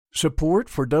Support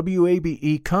for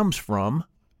WABE comes from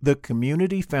the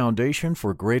Community Foundation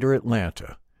for Greater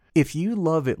Atlanta. If you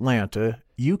love Atlanta,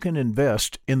 you can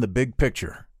invest in the big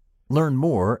picture. Learn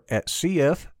more at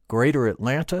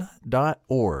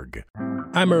cfgreateratlanta.org.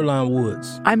 I'm Earlonne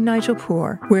Woods. I'm Nigel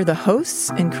Poor. We're the hosts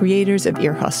and creators of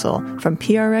Ear Hustle from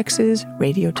PRX's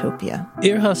Radiotopia.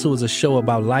 Ear Hustle is a show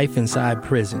about life inside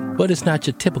prison, but it's not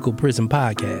your typical prison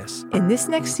podcast. In this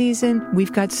next season,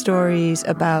 we've got stories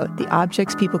about the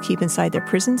objects people keep inside their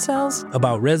prison cells,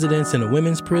 about residents in a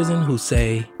women's prison who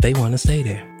say they want to stay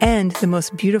there, and the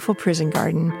most beautiful prison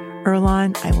garden.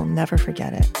 Earlonne, I will never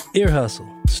forget it. Ear Hustle.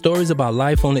 Stories about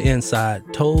life on the inside,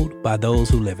 told by those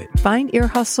who live it. Find Ear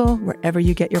Hustle wherever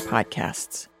you get your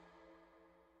podcasts.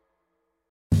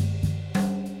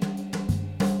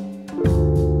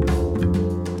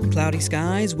 Cloudy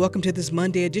skies. Welcome to this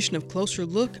Monday edition of Closer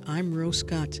Look. I'm Rose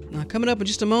Scott. Now, coming up in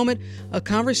just a moment, a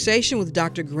conversation with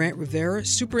Dr. Grant Rivera,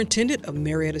 Superintendent of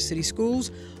Marietta City Schools,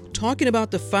 talking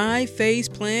about the 5-phase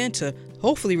plan to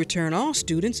hopefully return all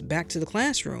students back to the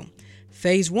classroom.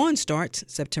 Phase 1 starts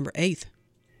September 8th.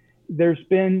 There's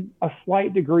been a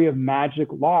slight degree of magic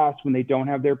lost when they don't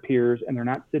have their peers and they're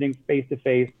not sitting face to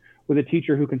face with a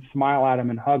teacher who can smile at them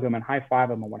and hug them and high five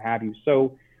them and what have you.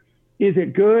 So is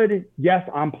it good? Yes,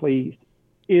 I'm pleased.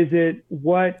 Is it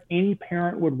what any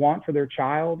parent would want for their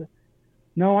child?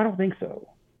 No, I don't think so.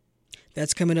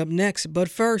 That's coming up next. But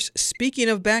first, speaking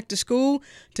of back to school,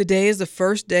 today is the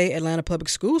first day Atlanta Public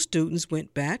School students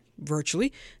went back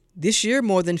virtually. This year,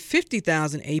 more than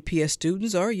 50,000 APS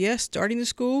students are, starting the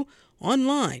school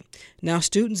online. Now,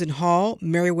 students in Hall,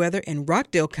 Meriwether, and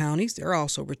Rockdale counties, they're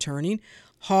also returning.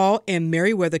 Hall and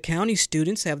Meriwether County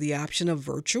students have the option of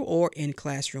virtual or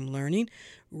in-classroom learning.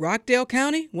 Rockdale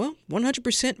County,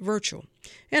 100% virtual.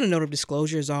 And a note of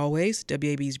disclosure, as always,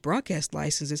 WAB's broadcast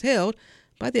license is held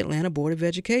by the Atlanta Board of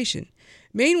Education.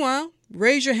 Meanwhile,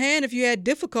 raise your hand if you had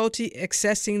difficulty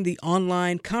accessing the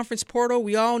online conference portal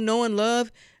we all know and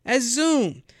love as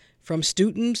Zoom. From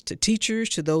students to teachers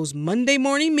to those Monday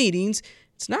morning meetings,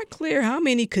 it's not clear how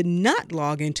many could not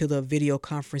log into the video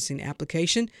conferencing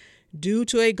application due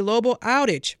to a global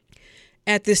outage.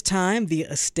 At this time, via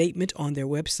a statement on their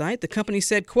website, the company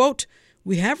said, quote,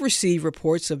 "We have received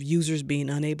reports of users being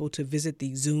unable to visit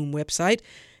the Zoom website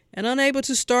and unable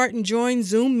to start and join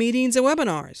Zoom meetings and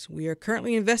webinars. We are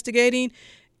currently investigating,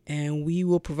 and we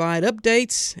will provide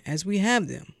updates as we have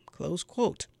them." Close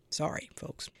quote. Sorry,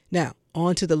 folks. Now,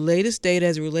 on to the latest data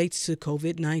as it relates to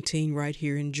COVID-19 right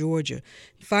here in Georgia.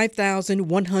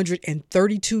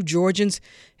 5,132 Georgians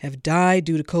have died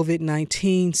due to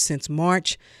COVID-19 since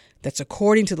March. That's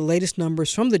according to the latest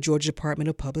numbers from the Georgia Department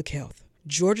of Public Health.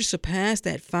 Georgia surpassed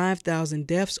that 5,000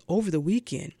 deaths over the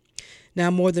weekend. Now,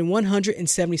 more than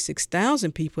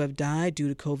 176,000 people have died due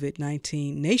to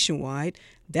COVID-19 nationwide.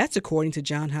 That's according to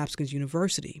Johns Hopkins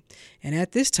University. And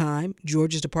at this time,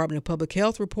 Georgia's Department of Public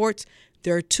Health reports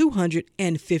there are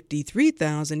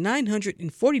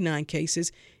 253,949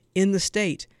 cases in the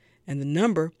state, and the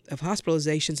number of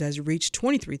hospitalizations has reached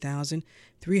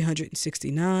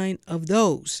 23,369. Of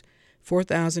those,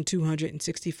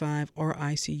 4,265 are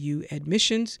ICU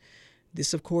admissions.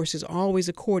 This, of course, is always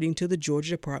according to the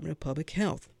Georgia Department of Public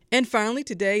Health. And finally,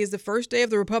 today is the first day of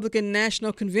the Republican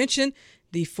National Convention.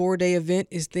 The 4-day event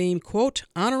is themed, quote,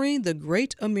 "Honoring the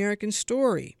Great American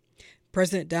Story."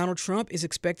 President Donald Trump is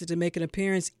expected to make an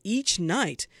appearance each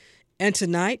night. And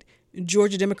tonight,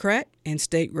 Georgia Democrat and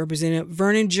State Representative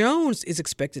Vernon Jones is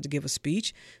expected to give a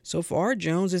speech. So far,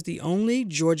 Jones is the only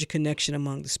Georgia connection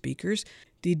among the speakers.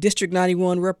 The District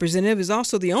 91 representative is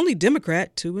also the only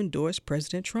Democrat to endorse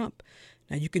President Trump.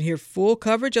 Now, you can hear full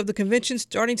coverage of the convention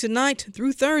starting tonight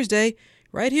through Thursday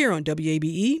right here on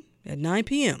WABE at 9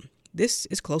 p.m. This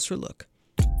is Closer Look.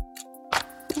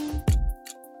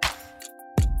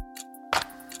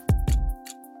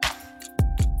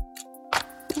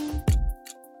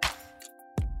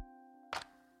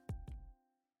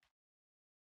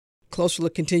 Closer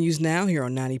Look continues now here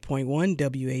on 90.1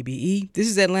 WABE. This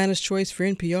is Atlanta's Choice for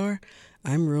NPR.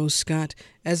 I'm Rose Scott.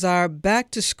 As our Back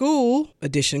to School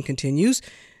edition continues,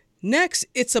 next,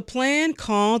 it's a plan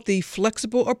called the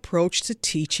Flexible Approach to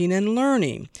Teaching and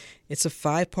Learning. It's a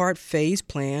 5-part phase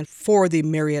plan for the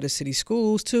Marietta City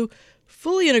Schools to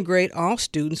fully integrate all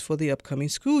students for the upcoming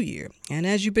school year. And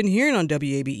as you've been hearing on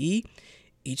WABE,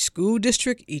 each school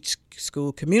district, each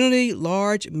school community,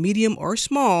 large, medium, or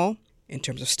small, in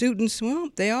terms of students, well,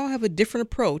 they all have a different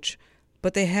approach,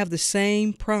 but they have the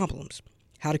same problems.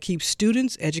 How to keep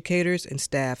students, educators, and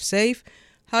staff safe,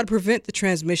 how to prevent the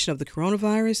transmission of the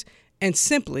coronavirus, and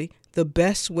simply the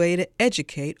best way to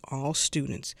educate all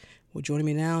students. Well, joining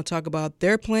me now to talk about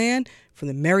their plan from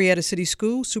the Marietta City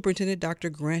Schools, Superintendent Dr.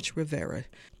 Grant Rivera.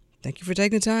 Thank you for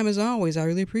taking the time, as always. I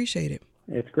really appreciate it.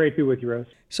 It's great to be with you, Rose.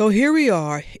 So here we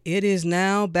are. It is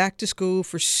now back to school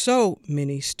for so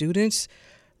many students.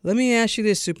 Let me ask you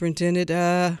this,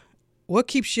 Superintendent. What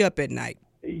keeps you up at night?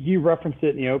 You referenced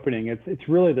it in the opening. It's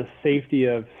really the safety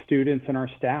of students and our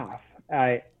staff.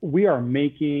 We are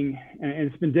making, and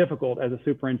it's been difficult as a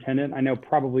superintendent. I know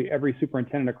probably every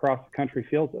superintendent across the country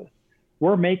feels this.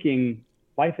 We're making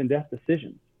life and death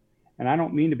decisions. And I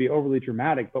don't mean to be overly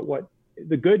dramatic, but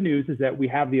the good news is that we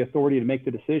have the authority to make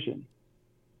the decision.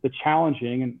 The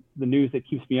challenging and the news that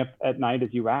keeps me up at night, as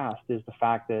you asked, is the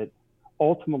fact that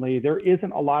ultimately there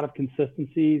isn't a lot of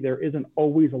consistency. There isn't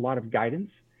always a lot of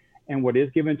guidance. And what is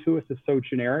given to us is so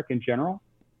generic and general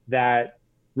that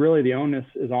really the onus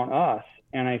is on us.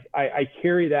 And I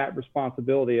carry that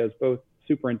responsibility as both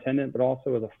superintendent, but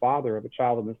also as a father of a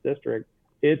child in this district.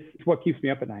 It's what keeps me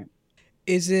up at night.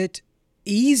 Is it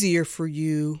easier for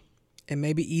you, and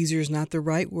maybe easier is not the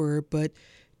right word, but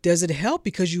does it help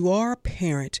because you are a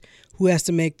parent who has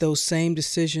to make those same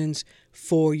decisions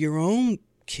for your own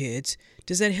kids?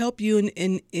 Does that help you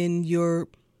in your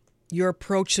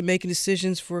approach to making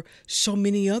decisions for so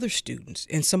many other students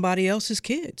and somebody else's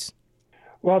kids?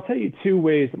 Well, I'll tell you two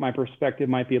ways that my perspective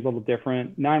might be a little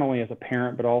different, not only as a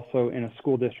parent, but also in a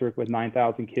school district with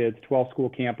 9,000 kids, 12 school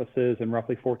campuses, and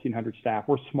roughly 1,400 staff.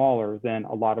 We're smaller than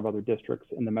a lot of other districts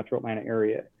in the metro Atlanta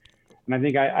area. And I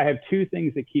think I have two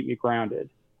things that keep me grounded.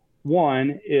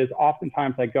 One is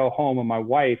oftentimes I go home and my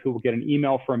wife, who will get an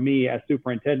email from me as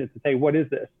superintendent to say, what is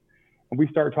this? And we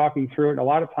start talking through it. And a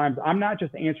lot of times I'm not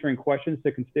just answering questions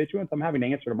to constituents, I'm having to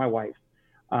answer to my wife.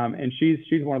 And she's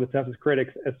one of the toughest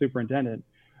critics as superintendent.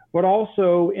 But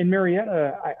also in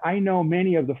Marietta, I know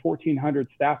many of the 1,400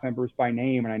 staff members by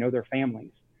name, and I know their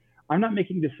families. I'm not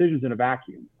making decisions in a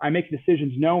vacuum. I make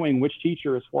decisions knowing which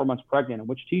teacher is 4 months pregnant and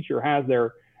which teacher has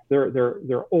their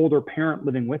older parent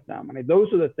living with them. I mean,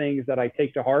 those are the things that I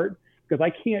take to heart, because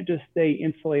I can't just stay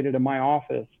insulated in my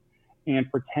office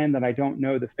and pretend that I don't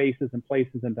know the faces and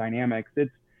places and dynamics.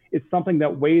 It's something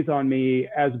that weighs on me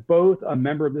as both a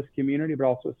member of this community, but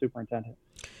also a superintendent.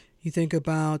 You think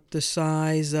about the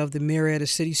size of the Marietta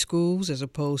City Schools as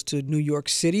opposed to New York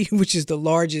City, which is the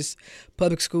largest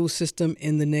public school system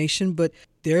in the nation. But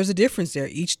there's a difference there.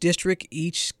 Each district,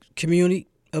 each community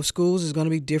of schools is going to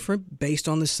be different based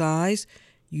on the size.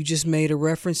 You just made a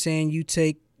reference saying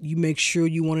you make sure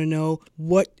you want to know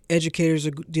what educators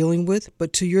are dealing with.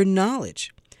 But to your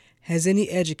knowledge, has any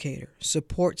educator,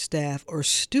 support staff, or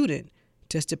student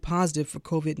tested positive for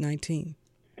COVID-19?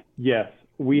 Yes.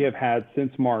 We have had,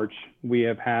 since March,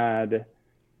 I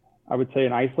would say,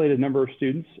 an isolated number of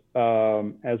students,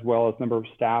 as well as number of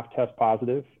staff test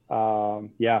positive.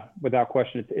 Without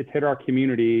question, it's hit our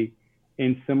community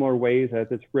in similar ways as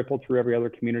it's rippled through every other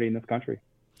community in this country.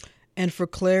 And for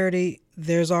clarity,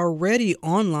 there's already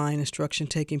online instruction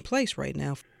taking place right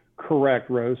now. Correct,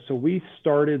 Rose. So we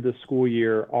started the school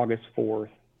year August 4th.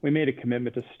 We made a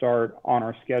commitment to start on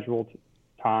our scheduled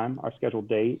time, our scheduled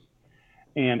date.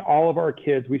 And all of our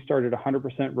kids, we started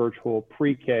 100% virtual,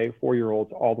 pre-K,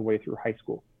 4-year-olds, all the way through high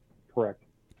school. Correct.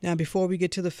 Now, before we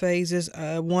get to the phases,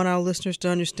 I want our listeners to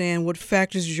understand what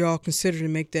factors did you all consider to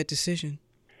make that decision?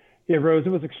 Yeah, Rose, it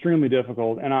was extremely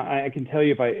difficult. And I can tell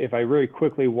you, if I really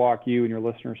quickly walk you and your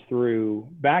listeners through,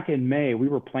 back in May, we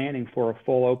were planning for a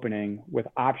full opening with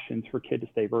options for kids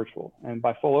to stay virtual. And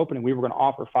by full opening, we were going to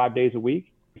offer 5 days a week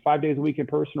in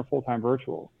person or full-time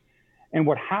virtual. And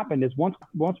what happened is once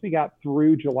we got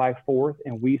through July 4th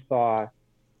and we saw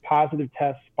positive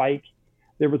tests spike,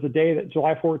 there was a day that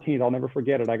July 14th, I'll never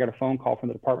forget it. I got a phone call from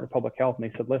the Department of Public Health and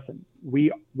they said, listen,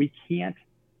 we can't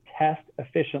test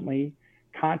efficiently.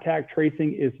 Contact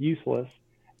tracing is useless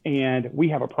and we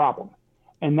have a problem.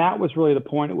 And that was really the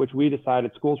point at which we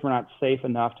decided schools were not safe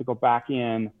enough to go back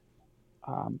in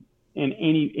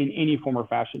any form or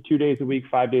fashion, 2 days a week,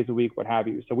 5 days a week, what have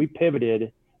you. So we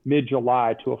pivoted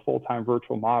mid-July to a full-time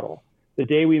virtual model. The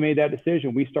day we made that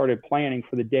decision, we started planning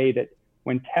for the day that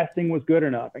when testing was good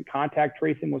enough and contact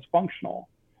tracing was functional,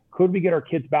 could we get our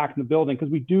kids back in the building?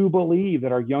 Because we do believe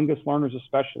that our youngest learners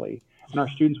especially, and our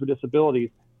students with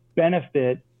disabilities,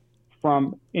 benefit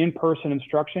from in-person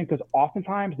instruction because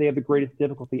oftentimes they have the greatest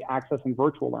difficulty accessing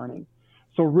virtual learning.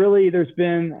 So really there's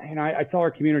been, I tell our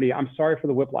community, I'm sorry for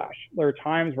the whiplash. There are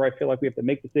times where I feel like we have to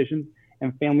make decisions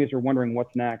and families are wondering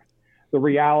what's next. The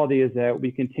reality is that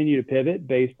we continue to pivot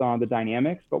based on the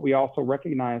dynamics, but we also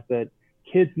recognize that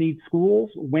kids need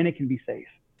schools when it can be safe.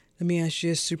 Let me ask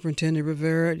you, Superintendent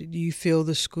Rivera, do you feel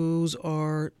the schools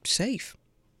are safe?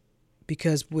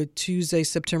 because with Tuesday,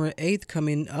 September 8th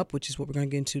coming up, which is what we're going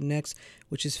to get into next,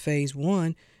 which is phase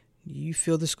 1, you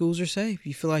feel the schools are safe.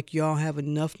 You feel like y'all have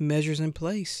enough measures in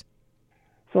place.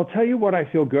 So I'll tell you what I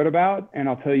feel good about, and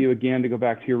I'll tell you again to go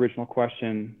back to your original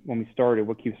question when we started,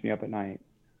 what keeps me up at night.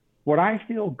 What I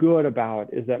feel good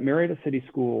about is that Marietta City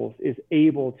Schools is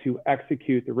able to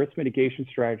execute the risk mitigation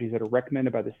strategies that are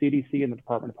recommended by the CDC and the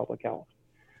Department of Public Health.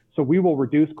 So we will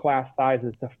reduce class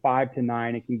sizes to 5 to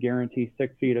 9 and can guarantee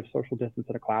 6 feet of social distance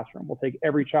in a classroom. We'll take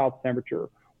every child's temperature.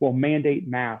 We'll mandate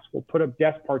masks. We'll put up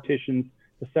desk partitions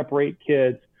to separate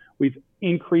kids. We've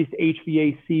increased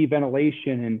HVAC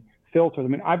ventilation and filters. I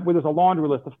mean, there's a laundry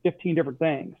list of 15 different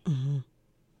things. Mm-hmm.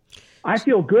 I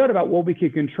feel good about what we can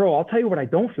control. I'll tell you what I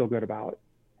don't feel good about,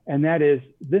 and that is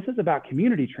this is about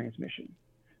community transmission.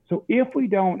 So if we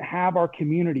don't have our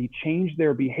community change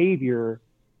their behavior,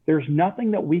 there's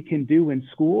nothing that we can do in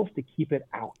schools to keep it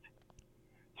out.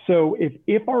 So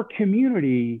if our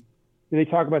community, they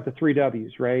talk about the 3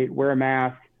 W's, right? Wear a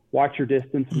mask, watch your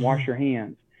distance, and wash your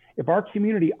hands. If our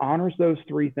community honors those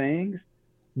 3 things,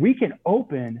 we can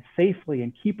open safely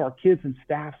and keep our kids and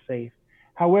staff safe.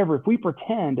 However, if we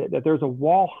pretend that there's a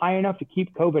wall high enough to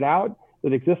keep COVID out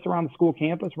that exists around the school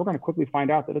campus, we're going to quickly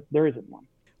find out that there isn't one.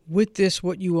 With this,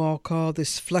 what you all call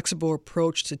this flexible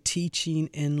approach to teaching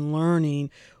and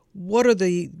learning, what are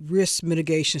the risk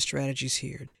mitigation strategies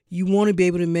here? You want to be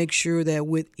able to make sure that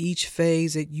with each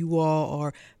phase that you all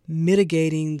are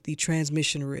mitigating the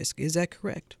transmission risk. Is that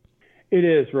correct? It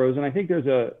is, Rose, and I think there's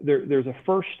a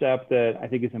first step that I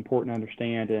think is important to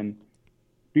understand. And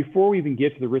before we even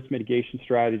get to the risk mitigation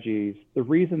strategies, the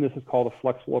reason this is called a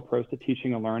flexible approach to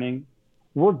teaching and learning,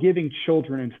 we're giving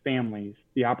children and families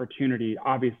the opportunity,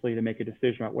 obviously, to make a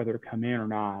decision about whether to come in or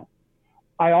not.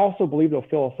 I also believe, though,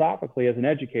 philosophically, as an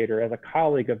educator, as a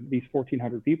colleague of these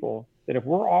 1,400 people, that if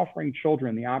we're offering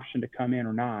children the option to come in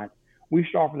or not, we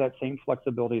should offer that same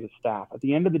flexibility to staff. At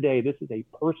the end of the day, this is a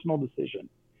personal decision.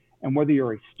 And whether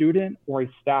you're a student or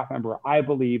a staff member, I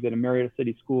believe that in Marietta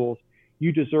City Schools,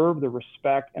 you deserve the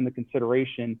respect and the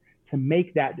consideration to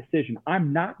make that decision.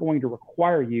 I'm not going to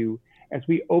require you, as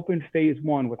we open phase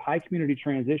 1 with high community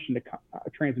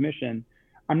transmission,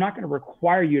 I'm not going to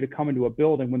require you to come into a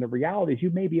building when the reality is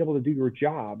you may be able to do your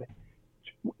job,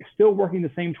 still working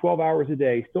the same 12 hours a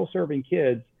day, still serving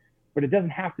kids, but it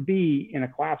doesn't have to be in a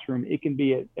classroom. It can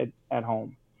be at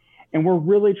home. And we're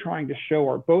really trying to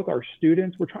show both our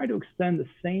students, we're trying to extend the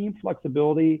same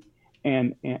flexibility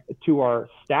and to our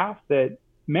staff that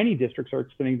many districts are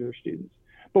extending to their students.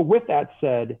 But with that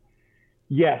said,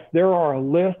 yes, there are a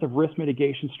list of risk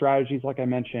mitigation strategies, like I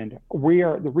mentioned.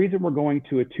 The reason we're going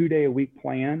to a 2-day-a-week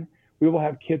plan, we will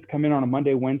have kids come in on a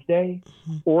Monday, Wednesday,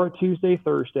 or a Tuesday,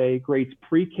 Thursday, grades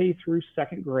pre-K through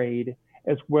 2nd grade,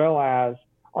 as well as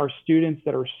our students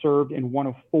that are served in one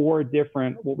of 4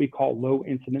 different, what we call low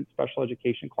incident special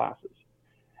education classes.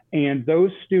 And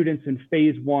those students in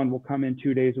phase 1 will come in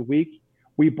 2 days a week.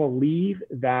 We believe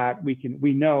that we're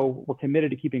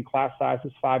committed to keeping class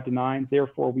sizes 5 to 9.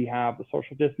 Therefore, we have the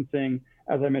social distancing,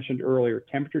 as I mentioned earlier,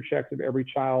 temperature checks of every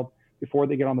child before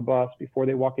they get on the bus, before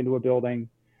they walk into a building,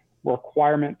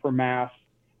 requirement for masks,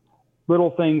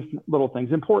 little things,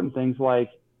 important things like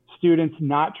students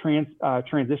not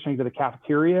transitioning to the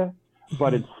cafeteria,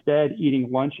 but instead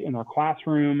eating lunch in their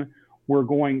classroom. We're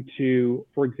going to,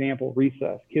 for example,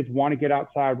 recess. Kids want to get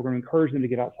outside. We're going to encourage them to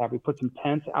get outside. We put some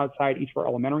tents outside each of our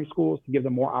elementary schools to give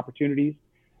them more opportunities,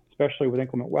 especially with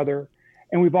inclement weather.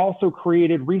 And we've also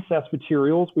created recess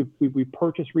materials. We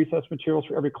purchased recess materials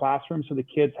for every classroom so the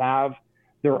kids have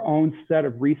their own set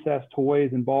of recess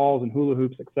toys and balls and hula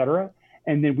hoops, et cetera.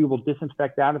 And then we will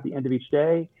disinfect that at the end of each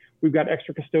day. We've got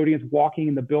extra custodians walking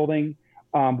in the building,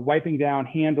 wiping down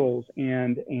handles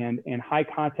and high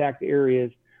contact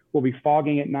areas. We'll be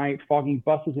fogging at night, fogging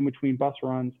buses in between bus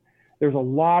runs. There's a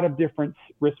lot of different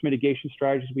risk mitigation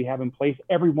strategies we have in place.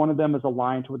 Every one of them is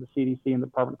aligned to what the CDC and the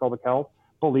Department of Public Health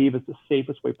believe is the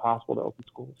safest way possible to open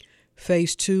schools.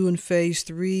 Phase 2 and phase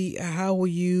 3, how will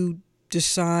you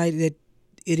decide that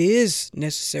it is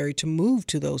necessary to move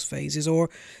to those phases? Or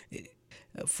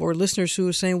for listeners who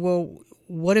are saying, well,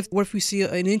 what if we see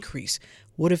an increase?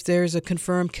 What if there's a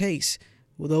confirmed case?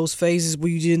 Will those phases where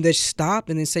you didn't just stop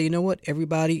and then say, you know what,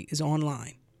 everybody is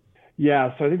online?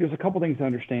 Yeah, so I think there's a couple things to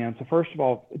understand. So first of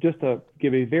all, just to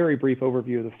give a very brief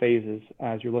overview of the phases,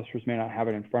 as your listeners may not have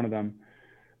it in front of them.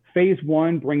 Phase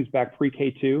 1 brings back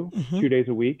pre-K2, 2 days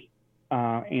a week,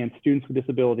 and students with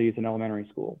disabilities in elementary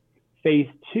school. Phase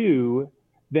 2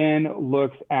 then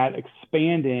looks at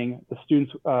expanding the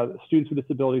students with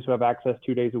disabilities who have access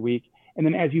 2 days a week. And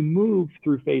then as you move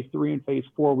through phase 3 and phase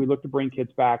 4, we look to bring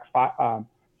kids back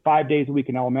 5 days a week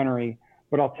in elementary,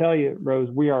 But I'll tell you, Rose,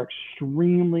 we are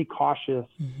extremely cautious.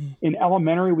 In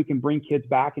elementary, we can bring kids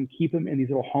back and keep them in these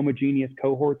little homogeneous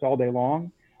cohorts all day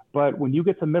long. But when you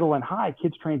get to middle and high,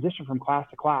 kids transition from class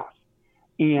to class.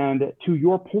 And to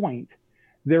your point,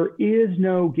 there is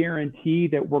no guarantee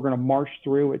that we're going to march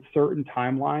through at certain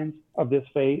timelines of this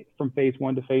phase, from phase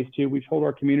 1 to phase 2. We've told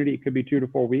our community it could be 2 to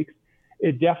 4 weeks.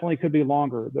 It definitely could be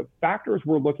longer. The factors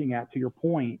we're looking at, to your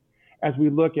point, as we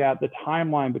look at the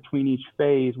timeline between each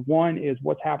phase, one is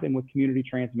what's happening with community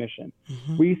transmission.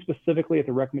 We specifically, at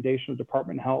the recommendation of the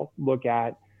Department of Health, look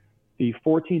at the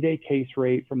 14-day case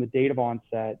rate from the date of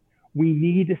onset. We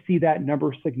need to see that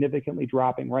number significantly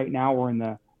dropping. Right now, we're in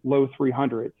the low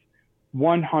 300s.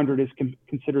 100 is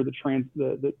considered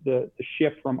the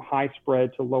shift from high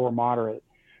spread to lower moderate.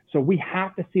 So we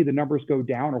have to see the numbers go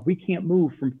down, or we can't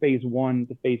move from phase 1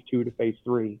 to phase 2 to phase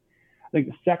 3. I think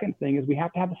the second thing is we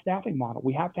have to have a staffing model.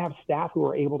 We have to have staff who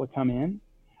are able to come in.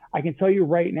 I can tell you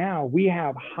right now, we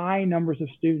have high numbers of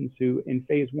students who in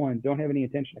phase 1 don't have any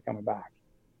intention of coming back.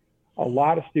 A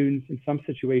lot of students in some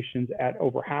situations at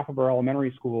over half of our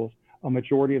elementary schools, a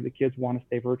majority of the kids want to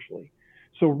stay virtually.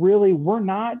 So really,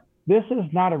 this is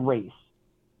not a race.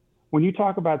 When you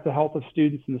talk about the health of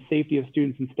students and the safety of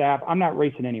students and staff, I'm not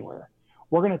racing anywhere.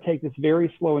 We're going to take this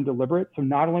very slow and deliberate. So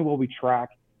not only will we track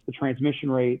the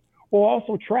transmission rate, we'll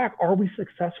also track, are we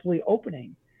successfully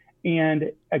opening?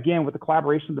 And again, with the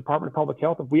collaboration of the Department of Public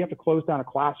Health, if we have to close down a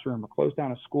classroom or close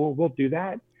down a school, we'll do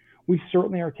that. We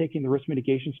certainly are taking the risk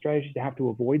mitigation strategies to have to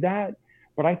avoid that.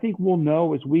 But I think we'll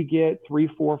know as we get 3,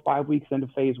 4, 5 weeks into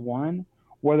phase 1,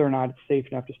 whether or not it's safe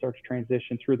enough to start to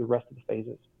transition through the rest of the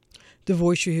phases. The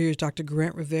voice you hear is Dr.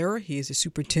 Grant Rivera. He is the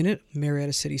superintendent of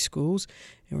Marietta City Schools,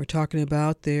 and we're talking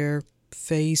about their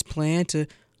phase plan to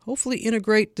hopefully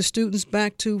integrate the students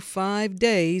back to 5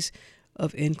 days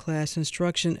of in-class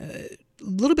instruction. A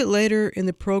little bit later in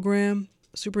the program,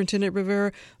 Superintendent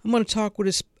Rivera, I'm going to talk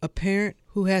with a parent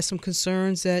who has some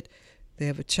concerns that they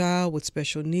have a child with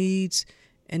special needs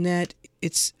and that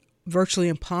it's virtually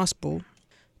impossible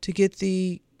to get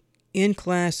the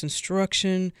in-class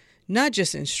instruction, not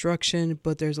just instruction,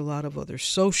 but there's a lot of other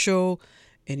social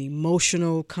and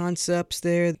emotional concepts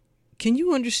there. Can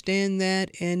you understand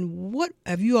that? And what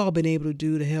have you all been able to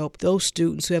do to help those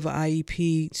students who have an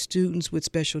IEP, students with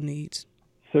special needs?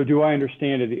 So do I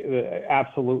understand it?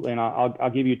 Absolutely. And I'll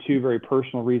give you 2 very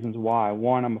personal reasons why.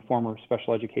 One, I'm a former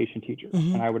special education teacher,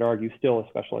 and I would argue still a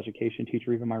special education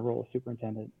teacher, even my role as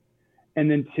superintendent.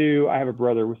 And then 2, I have a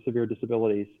brother with severe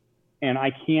disabilities. And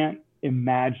I can't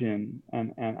imagine,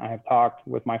 and I have talked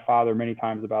with my father many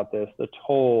times about this, the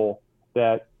toll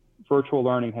that virtual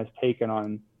learning has taken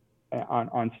on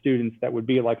students that would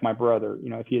be like my brother,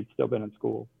 if he had still been in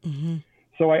school.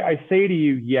 So I say to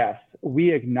you, yes,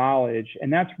 we acknowledge,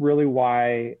 and that's really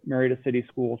why Marietta City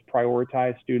Schools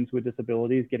prioritize students with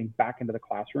disabilities getting back into the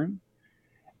classroom.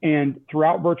 And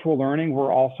throughout virtual learning,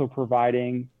 we're also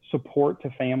providing support to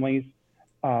families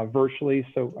virtually.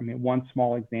 So, one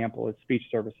small example is speech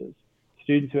services.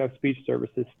 Students who have speech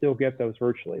services still get those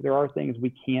virtually. There are things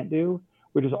we can't do,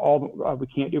 which is all we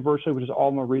can't do virtually, which is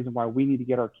all the reason why we need to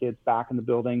get our kids back in the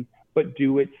building, but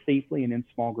do it safely and in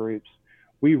small groups.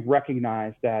 We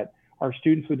recognize that our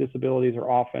students with disabilities are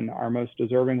often our most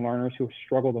deserving learners who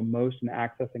struggle the most in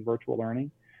accessing virtual learning.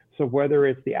 So whether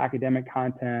it's the academic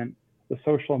content, the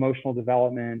social emotional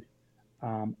development,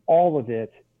 all of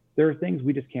it, there are things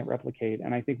we just can't replicate.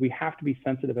 And I think we have to be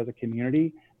sensitive as a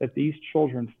community that these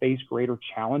children face greater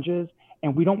challenges,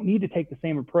 and we don't need to take the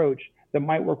same approach that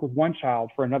might work with one child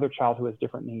for another child who has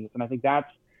different needs. And I think that's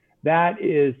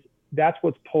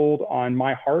what's pulled on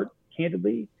my heart,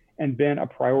 candidly, and been a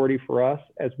priority for us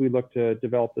as we look to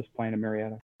develop this plan in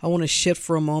Marietta. I want to shift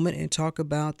for a moment and talk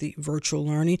about the virtual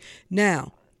learning.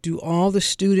 Now, do all the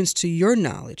students, to your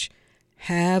knowledge,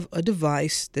 have a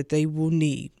device that they will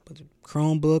need, whether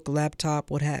Chromebook, laptop,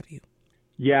 what have you?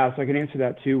 Yeah, so I can answer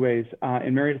that 2 ways.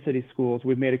 In Marietta City Schools,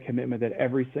 we've made a commitment that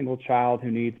every single child who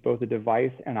needs both a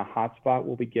device and a hotspot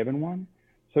will be given one.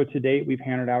 So to date, we've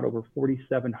handed out over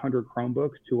 4,700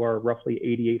 Chromebooks to our roughly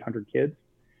 8,800 kids.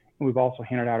 And we've also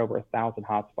handed out over 1,000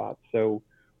 hotspots. So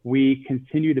we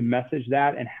continue to message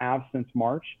that and have since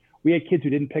March. We had kids who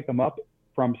didn't pick them up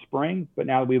from spring, but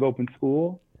now that we've opened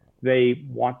school, they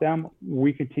want them.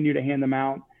 We continue to hand them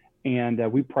out, and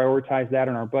we prioritize that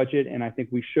in our budget, and I think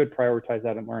we should prioritize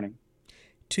that in learning.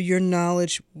 To your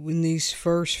knowledge, in these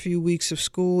first few weeks of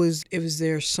school, is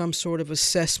there some sort of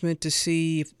assessment to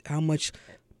see how much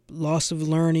loss of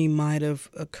learning might have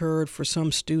occurred for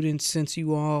some students since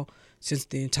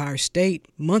the entire state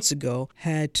months ago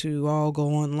had to all go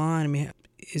online?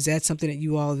 Is that something that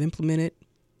you all have implemented?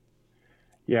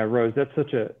 Yeah, Rose,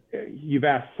 you've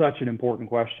asked such an important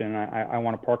question. I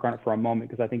want to park on it for a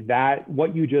moment because I think that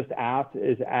what you just asked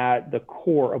is at the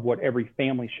core of what every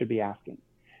family should be asking.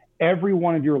 Every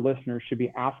one of your listeners should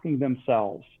be asking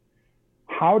themselves,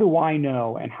 how do I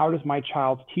know and how does my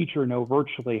child's teacher know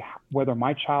virtually whether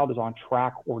my child is on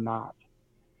track or not?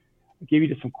 I'll give you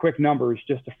just some quick numbers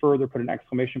just to further put an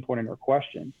exclamation point in your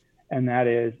question. And that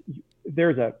is,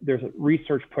 there's a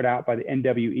research put out by the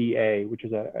NWEA, which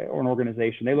is an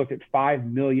organization. They looked at 5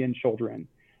 million children.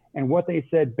 And what they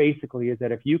said basically is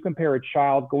that if you compare a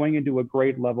child going into a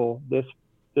grade level this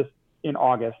in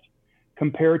August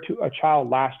compared to a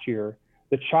child last year,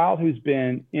 the child who's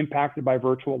been impacted by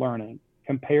virtual learning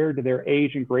compared to their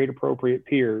age and grade appropriate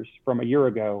peers from a year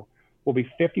ago will be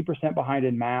 50% behind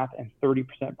in math and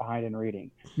 30% behind in reading.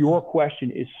 Your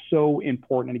question is so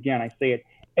important. And again, I say it,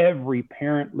 every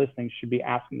parent listening should be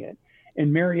asking it.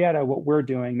 In Marietta, what we're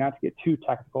doing, not to get too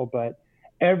technical, but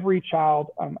every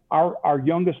child, our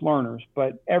youngest learners,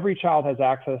 but every child has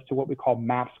access to what we call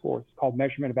MAP scores. It's called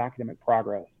Measurement of Academic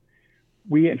Progress.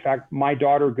 In fact, my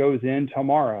daughter goes in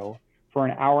tomorrow for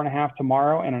an hour and a half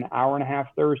tomorrow and an hour and a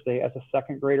half Thursday as a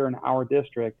second grader in our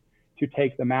district to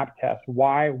take the MAP test.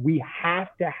 Why? We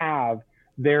have to have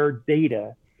their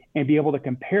data and be able to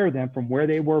compare them from where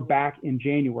they were back in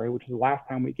January, which is the last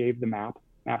time we gave the MAP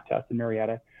test in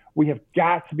Marietta. We have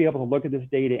got to be able to look at this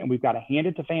data, and we've got to hand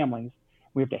it to families.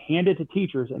 We have to hand it to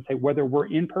teachers and say, whether we're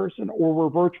in person or we're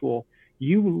virtual,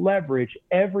 you leverage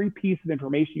every piece of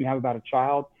information you have about a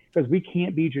child, because we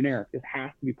can't be generic. This has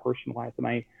to be personalized. And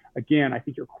I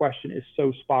think your question is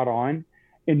so spot on.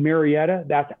 In Marietta,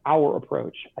 that's our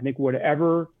approach. I think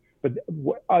the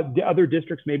other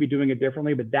districts may be doing it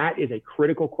differently, but that is a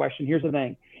critical question. Here's the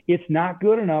thing. It's not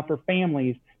good enough for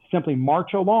families to simply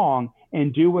march along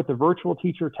and do what the virtual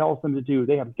teacher tells them to do.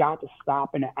 They have got to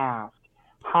stop and ask,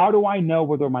 how do I know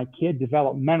whether my kid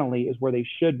developmentally is where they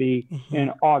should be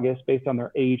in August based on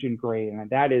their age and grade? And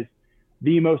that is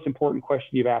the most important question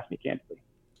you've asked me, candidly.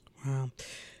 Wow.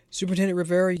 Superintendent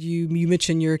Rivera, you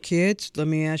mentioned your kids. Let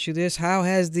me ask you this. How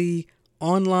has the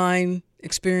online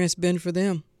experience been for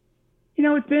them?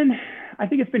 I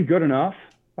think it's been good enough,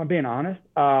 if I'm being honest.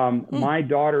 My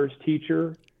daughter's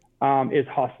teacher is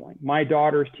hustling. My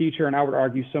daughter's teacher, and I would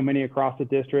argue so many across the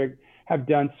district, have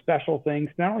done special things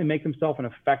to not only make themselves an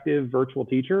effective virtual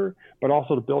teacher, but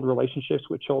also to build relationships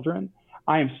with children.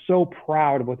 I am so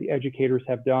proud of what the educators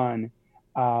have done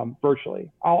virtually.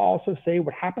 I'll also say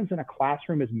what happens in a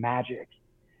classroom is magic.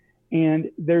 And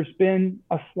there's been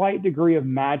a slight degree of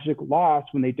magic lost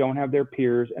when they don't have their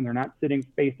peers and they're not sitting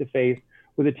face to face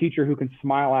with a teacher who can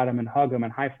smile at them and hug them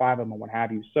and high five them and what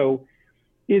have you. So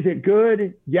is it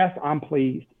good? Yes, I'm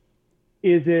pleased.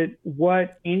 Is it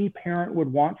what any parent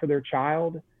would want for their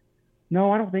child?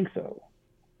 No, I don't think so.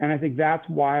 And I think that's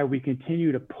why we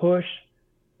continue to push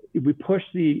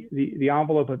the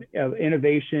envelope of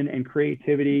innovation and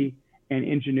creativity and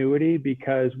ingenuity,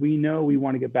 because we know we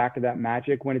want to get back to that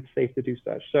magic when it's safe to do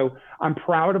such. So I'm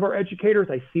proud of our educators.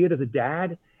 I see it as a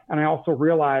dad, and I also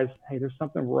realize, hey, there's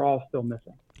something we're all still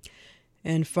missing.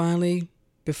 And finally,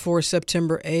 before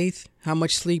September 8th, how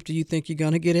much sleep do you think you're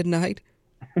going to get at night?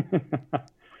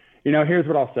 Here's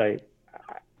what I'll say.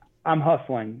 I'm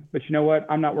hustling, but you know what?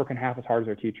 I'm not working half as hard as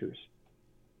our teachers.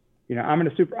 I'm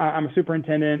a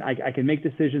superintendent. I can make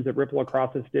decisions that ripple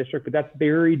across this district, but that's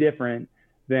very different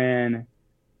than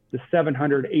the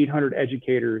 700, 800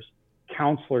 educators,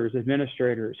 counselors,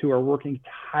 administrators who are working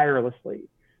tirelessly.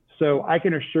 So I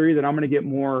can assure you that I'm going to get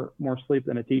more sleep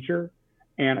than a teacher.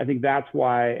 And I think that's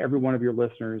why every one of your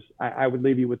listeners, I would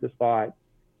leave you with this thought.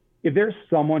 If there's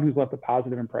someone who's left a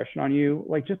positive impression on you,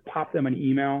 just pop them an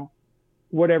email,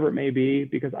 whatever it may be,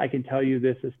 because I can tell you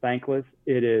this is thankless.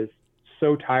 It is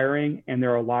so tiring, and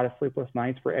there are a lot of sleepless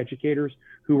nights for educators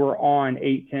who are on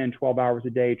 8, 10, 12 hours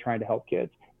a day trying to help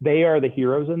kids. They are the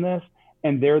heroes in this,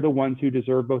 and they're the ones who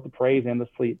deserve both the praise and the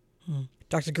sleep.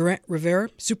 Dr. Grant Rivera,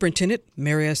 Superintendent,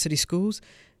 Marietta City Schools,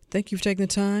 thank you for taking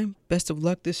the time. Best of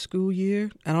luck this school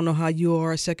year. I don't know how you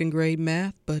are at second grade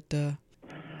math, but...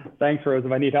 Thanks, Rose.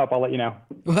 If I need help, I'll let you know.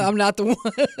 Well, I'm not the one.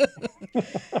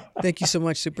 Thank you so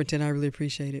much, Superintendent. I really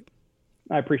appreciate it.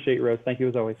 I appreciate you, Rose. Thank you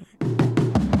as always.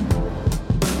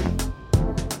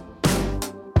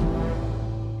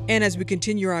 And as we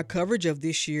continue our coverage of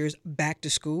this year's Back to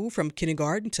School from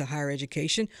kindergarten to higher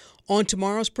education, on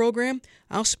tomorrow's program,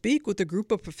 I'll speak with a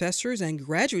group of professors and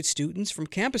graduate students from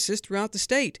campuses throughout the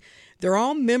state. They're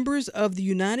all members of the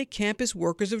United Campus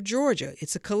Workers of Georgia.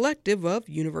 It's a collective of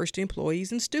university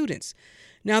employees and students.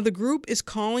 Now, the group is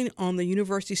calling on the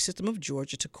University System of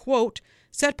Georgia to, quote,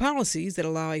 set policies that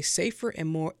allow a safer and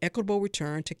more equitable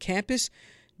return to campus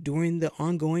during the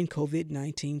ongoing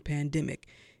COVID-19 pandemic.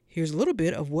 Here's a little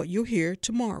bit of what you'll hear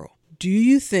tomorrow. Do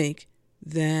you think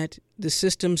that the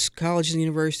systems, colleges and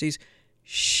universities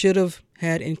should have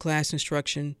had in-class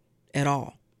instruction at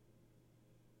all?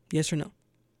 Yes or no?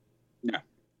 No.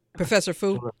 Professor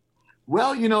Fu?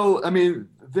 Well, you know, I mean,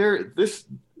 there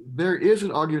is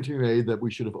an argument to be made that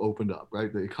we should have opened up,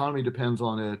 right? The economy depends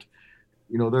on it,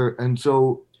 you know, and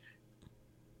so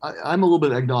I'm a little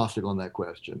bit agnostic on that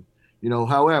question. You know,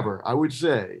 however, I would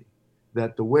say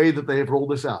that the way that they have rolled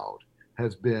this out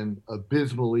has been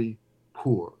abysmally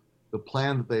poor. The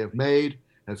plan that they have made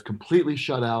has completely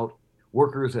shut out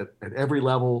workers at every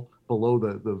level below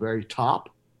the very top.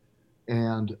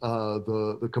 And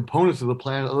the components of the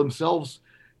plan are themselves,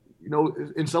 you know,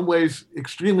 in some ways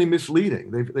extremely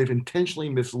misleading. They've intentionally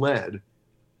misled.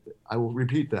 I will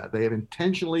repeat that. They have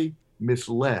intentionally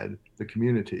misled the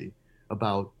community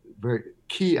about very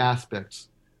key aspects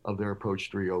of their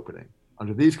approach to reopening.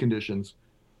 Under these conditions,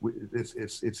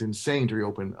 it's insane to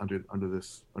reopen under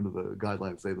the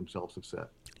guidelines they themselves have set.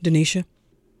 Denisha?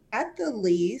 At the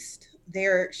least,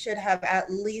 there should have at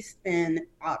least been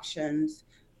options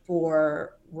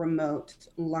for remote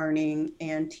learning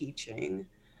and teaching.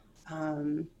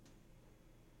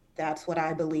 That's what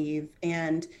I believe.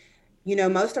 And, you know,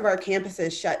 most of our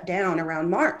campuses shut down around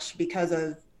March because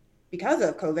of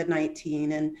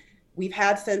COVID-19. And we've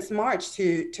had since March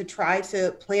to try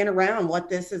to plan around what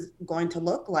this is going to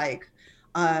look like.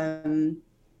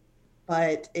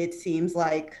 But it seems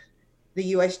like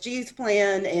the USG's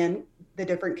plan and the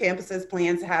different campuses'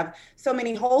 plans have so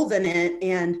many holes in it.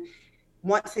 And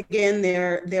once again,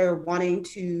 they're wanting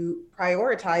to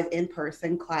prioritize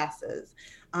in-person classes.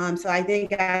 So I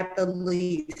think at the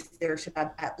least, there should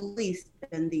have at least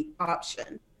been the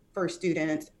option for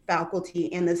students,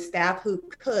 faculty, and the staff who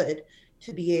could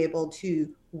to be able to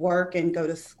work and go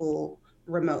to school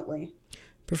remotely.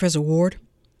 Professor Ward?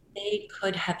 They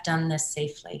could have done this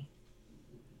safely,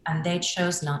 and they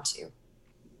chose not to.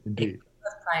 Indeed. They could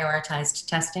have prioritized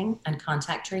testing and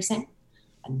contact tracing,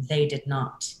 and they did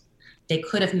not. They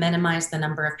could have minimized the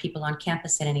number of people on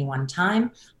campus at any one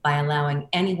time by allowing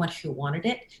anyone who wanted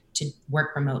it to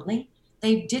work remotely.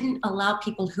 They didn't allow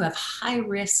people who have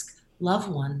high-risk loved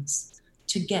ones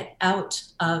to get out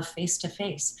of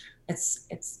face-to-face.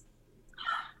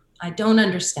 I don't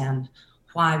understand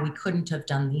why we couldn't have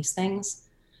done these things,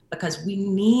 because we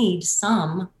need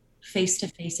some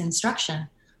face-to-face instruction,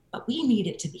 but we need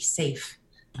it to be safe.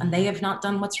 And they have not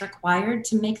done what's required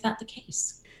to make that the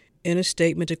case. In a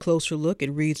statement, A Closer Look,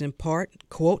 it reads in part,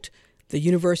 quote, "The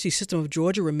University System of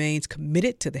Georgia remains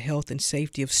committed to the health and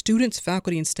safety of students,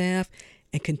 faculty, and staff,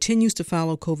 and continues to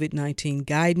follow COVID-19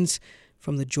 guidance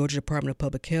from the Georgia Department of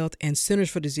Public Health and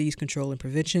Centers for Disease Control and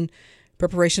Prevention.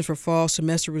 Preparations for fall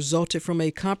semester resulted from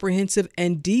a comprehensive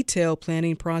and detailed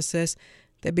planning process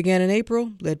that began in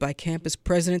April, led by campus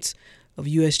presidents of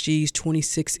USG's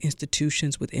 26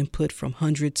 institutions with input from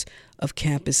hundreds of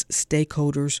campus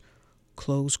stakeholders,"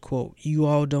 close quote. You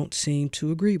all don't seem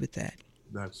to agree with that.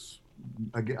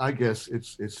 I guess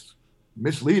it's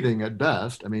misleading at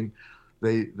best. I mean,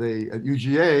 they at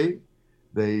UGA,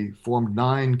 they formed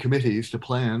 9 committees to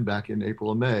plan back in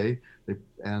April and May.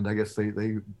 And I guess they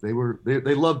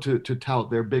love to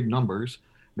tout their big numbers.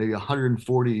 Maybe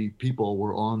 140 people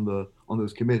were on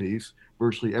those committees.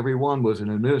 Virtually everyone was an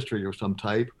administrator of some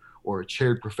type or a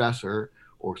chaired professor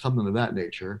or something of that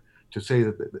nature. To say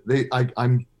that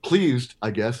I'm pleased,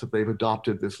 I guess, that they've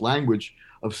adopted this language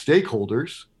of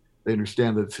stakeholders. They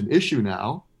understand that it's an issue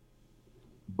now,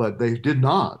 but they did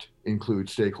not include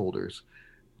stakeholders.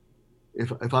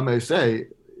 If I may say,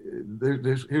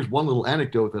 here's one little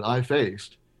anecdote that I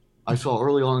faced. I saw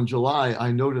early on in July,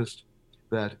 I noticed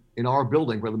that in our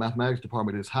building where the mathematics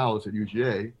department is housed at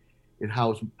UGA, it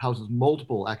houses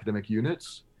multiple academic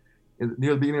units.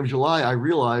 Near the beginning of July, I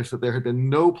realized that there had been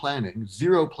no planning,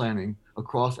 zero planning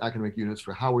across academic units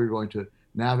for how we were going to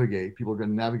navigate. People are going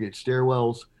to navigate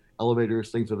stairwells, elevators,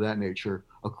 things of that nature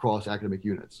across academic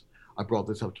units. I brought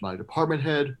this up to my department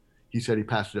head. He said he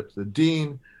passed it up to the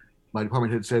dean. My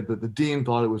department head said that the dean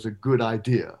thought it was a good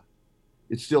idea.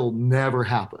 It still never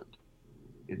happened.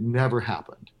 It never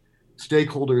happened.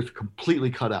 Stakeholders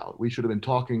completely cut out. We should have been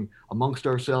talking amongst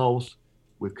ourselves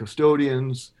with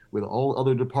custodians, with all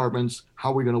other departments.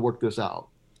 How are we going to work this out?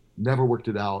 Never worked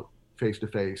it out face to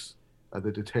face,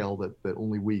 the detail that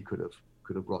only we could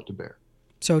have brought to bear.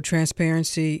 So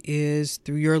transparency is,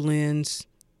 through your lens,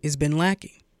 has been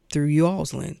lacking through you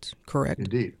all's lens, correct?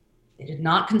 Indeed. They did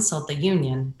not consult the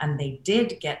union, and they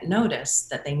did get notice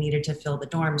that they needed to fill the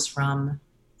dorms from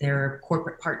their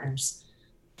corporate partners.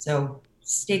 So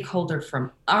stakeholder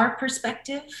from our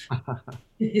perspective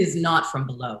is not from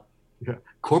below. Yeah.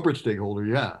 Corporate stakeholder,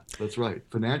 yeah, that's right.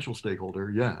 Financial stakeholder,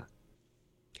 yeah.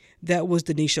 That was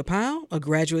Denisha Powell, a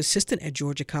graduate assistant at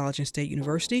Georgia College and State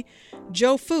University,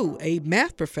 Joe Fu, a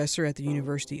math professor at the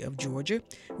University of Georgia,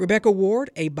 Rebecca Ward,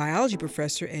 a biology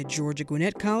professor at Georgia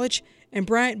Gwinnett College, and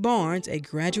Bryant Barnes, a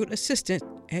graduate assistant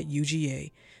at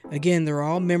UGA. Again, they're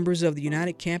all members of the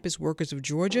United Campus Workers of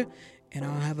Georgia, and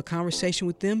I'll have a conversation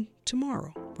with them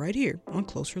tomorrow, right here on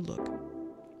Closer Look.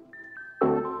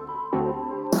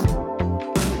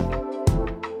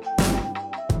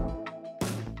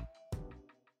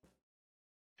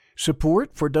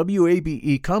 Support for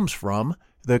WABE comes from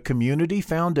the Community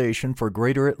Foundation for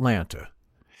Greater Atlanta.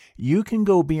 You can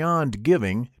go beyond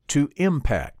giving to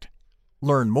impact.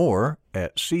 Learn more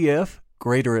at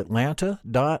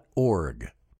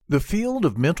cfgreateratlanta.org. The field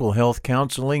of mental health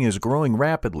counseling is growing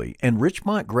rapidly, and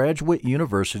Richmont Graduate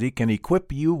University can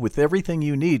equip you with everything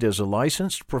you need as a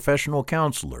licensed professional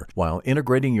counselor while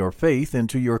integrating your faith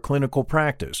into your clinical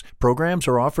practice. Programs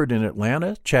are offered in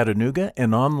Atlanta, Chattanooga,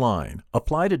 and online.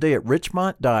 Apply today at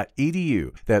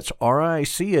richmont.edu. That's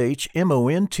richmont.edu.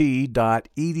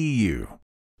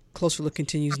 Closer Look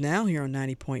continues now here on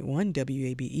 90.1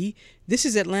 WABE. This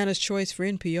is Atlanta's Choice for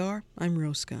NPR. I'm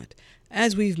Rose Scott.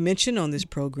 As we've mentioned on this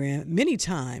program many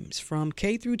times, from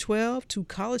K through 12 to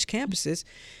college campuses,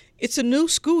 it's a new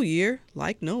school year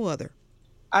like no other.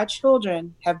 Our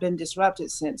children have been disrupted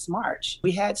since March.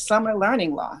 We had summer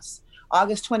learning loss.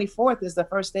 August 24th is the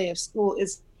first day of school.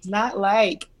 It's not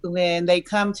like when they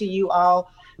come to you all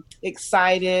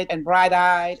excited and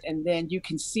bright-eyed, and then you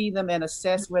can see them and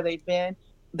assess where they've been.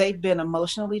 They've been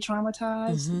emotionally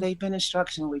traumatized. Mm-hmm. They've been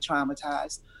instructionally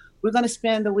traumatized. We're going to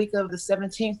spend the week of the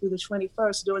 17th through the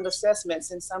 21st doing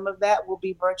assessments, and some of that will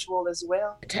be virtual as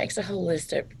well. It takes a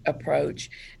holistic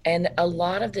approach, and a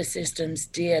lot of the systems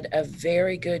did a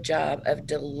very good job of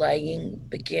delaying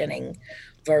beginning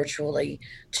virtually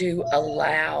to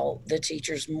allow the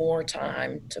teachers more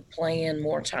time to plan,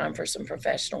 more time for some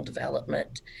professional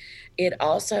development. It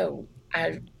also,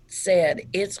 I said,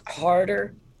 it's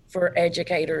harder for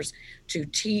educators to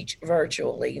teach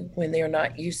virtually when they're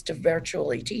not used to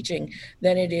virtually teaching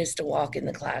than it is to walk in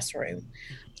the classroom.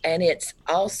 And it's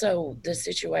also the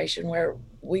situation where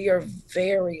we are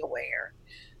very aware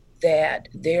that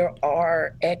there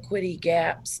are equity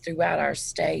gaps throughout our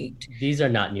state. These are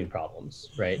not new problems,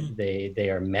 right? They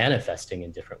are manifesting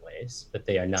in different ways, but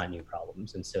they are not new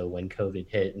problems. And so when COVID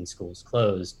hit and schools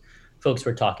closed, folks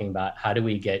were talking about how do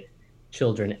we get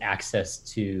children access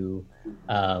to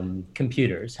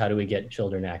computers? How do we get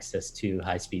children access to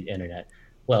high-speed internet?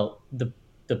 Well, the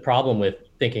problem with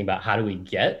thinking about how do we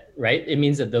get, right? It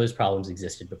means that those problems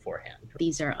existed beforehand.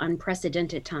 These are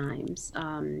unprecedented times,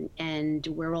 and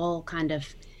we're all kind of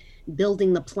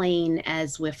building the plane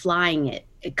as we're flying it.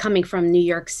 Coming from New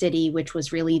York City, which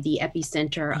was really the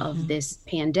epicenter of this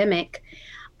pandemic,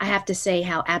 I have to say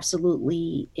how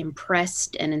absolutely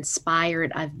impressed and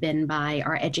inspired I've been by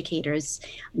our educators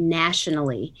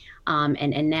nationally.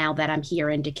 And now that I'm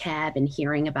here in DeKalb and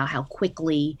hearing about how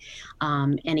quickly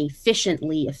and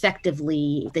efficiently,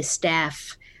 effectively, the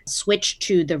staff switched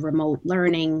to the remote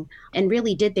learning and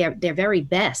really did their very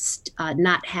best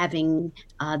not having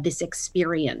this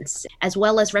experience, as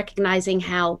well as recognizing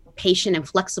how patient and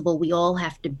flexible we all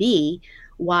have to be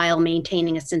while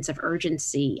maintaining a sense of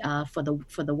urgency for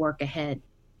the work ahead.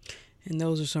 And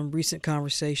those are some recent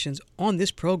conversations on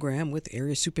this program with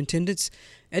area superintendents,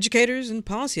 educators, and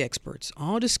policy experts,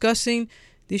 all discussing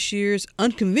this year's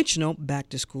unconventional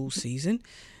back-to-school season.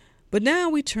 But now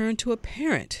we turn to a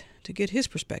parent to get his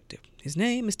perspective. His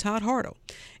name is Todd Hartle,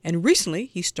 and recently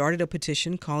he started a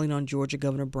petition calling on Georgia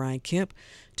Governor Brian Kemp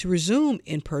to resume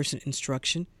in-person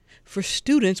instruction for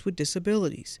students with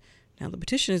disabilities. Now, the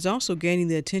petition is also gaining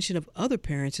the attention of other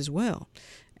parents as well.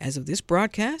 As of this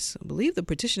broadcast, I believe the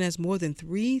petition has more than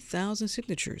 3,000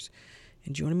 signatures.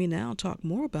 And joining me now to talk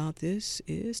more about this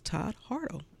is Todd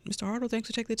Hartle. Mr. Hartle, thanks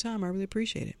for taking the time. I really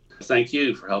appreciate it. Thank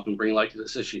you for helping bring light to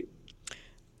this issue.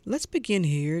 Let's begin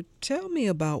here. Tell me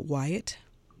about Wyatt.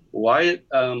 Wyatt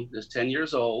is 10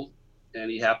 years old,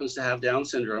 and he happens to have Down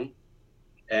syndrome.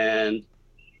 And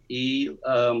he,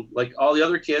 like all the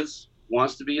other kids,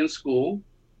 wants to be in school.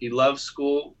 He loves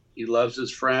school. He loves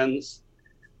his friends.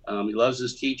 He loves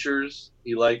his teachers.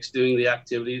 He likes doing the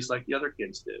activities like the other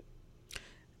kids do.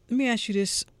 Let me ask you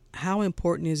this. How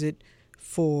important is it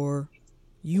for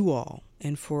you all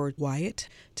and for Wyatt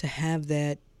to have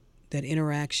that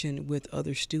interaction with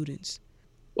other students?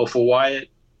 Well, for Wyatt,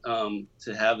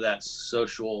 to have that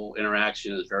social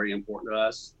interaction is very important to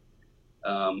us,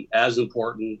 as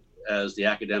important as the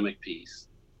academic piece.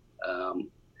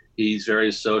 He's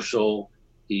very social.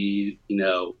 He,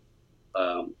 you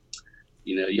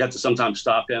have to sometimes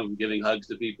stop him from giving hugs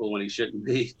to people when he shouldn't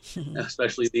be,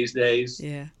 especially these days.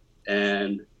 Yeah.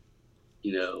 And,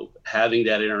 having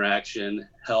that interaction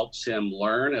helps him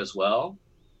learn as well,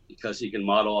 because he can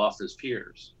model off his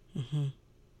peers. Mm-hmm.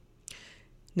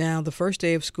 Now, the first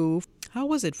day of school, how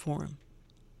was it for him?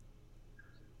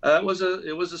 It was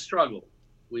a struggle.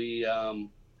 We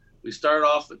started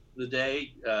off the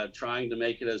day trying to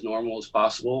make it as normal as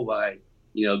possible by,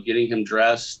 getting him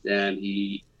dressed, and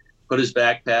he put his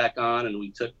backpack on, and we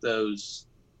took those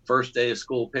first day of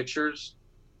school pictures.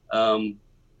 But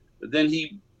then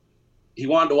he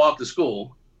wanted to walk to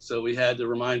school, so we had to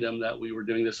remind him that we were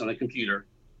doing this on a computer.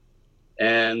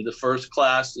 And the first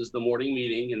class is the morning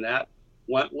meeting, and that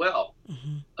went well.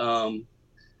 Mm-hmm.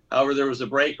 However, there was a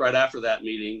break right after that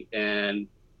meeting, and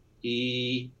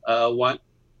he went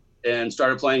and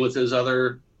started playing with his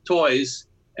other toys.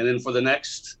 And then for the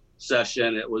next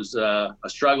session, it was a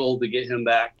struggle to get him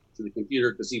back to the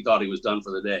computer because he thought he was done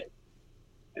for the day.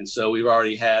 And so we've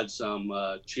already had some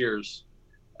cheers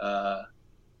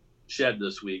shed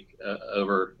this week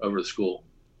over the school.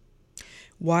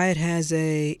 Wyatt has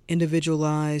a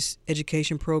individualized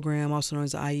education program, also known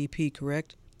as IEP,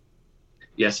 correct?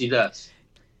 Yes, he does.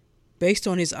 Based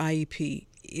on his IEP,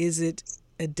 is it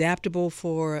adaptable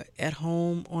for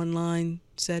at-home online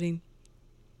setting?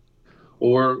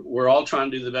 We're all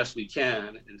trying to do the best we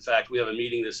can. In fact, we have a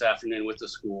meeting this afternoon with the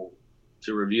school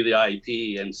to review the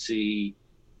IEP and see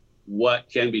what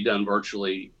can be done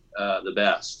virtually the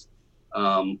best.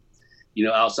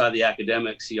 Outside the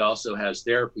academics, he also has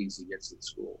therapies he gets in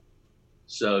school.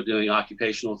 So doing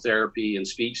occupational therapy and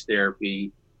speech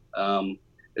therapy,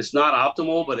 it's not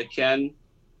optimal, but it can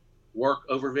work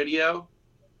over video.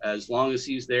 As long as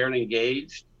he's there and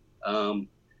engaged,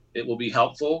 it will be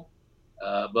helpful.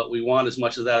 But we want as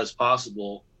much of that as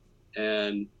possible.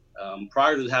 And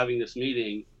prior to having this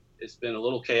meeting, it's been a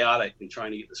little chaotic in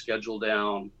trying to get the schedule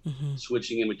down, mm-hmm.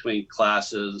 switching in between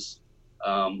classes.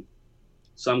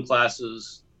 Some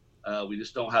classes, we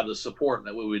just don't have the support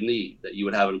that we would need, that you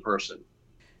would have in person.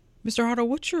 Mr. Hartle,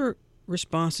 what's your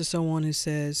response to someone who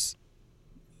says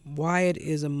Wyatt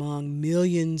is among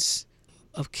millions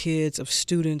of kids, of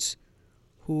students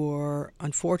who are,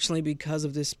 unfortunately, because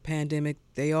of this pandemic,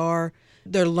 their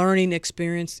learning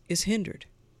experience is hindered,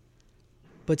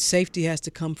 but safety has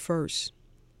to come first?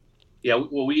 Yeah,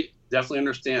 well, we definitely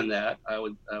understand that. I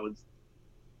would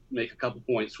make a couple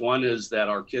points. One is that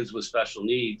our kids with special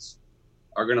needs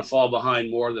are going to fall behind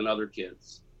more than other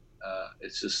kids.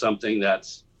 It's just something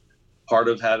that's part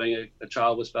of having a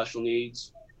child with special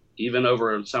needs. Even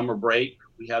over a summer break,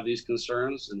 we have these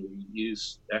concerns, and we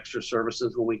use extra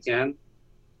services when we can.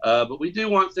 But we do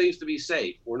want things to be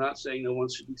safe. We're not saying no one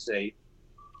should be safe.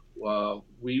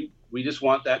 We just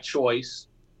want that choice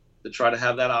to try to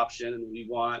have that option, and we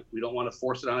don't want to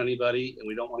force it on anybody, and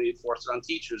we don't want to force it on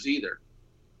teachers either.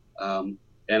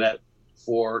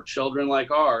 For children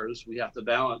like ours, we have to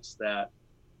balance that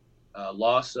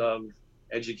loss of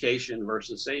education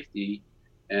versus safety.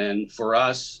 And for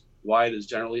us, Wyatt is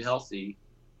generally healthy.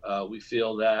 We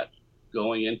feel that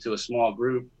going into a small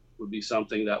group would be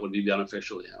something that would be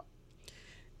beneficial to him.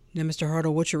 Now, Mr.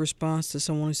 Hartle, what's your response to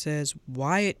someone who says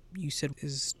Wyatt, you said,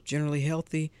 is generally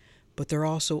healthy, but there are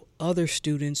also other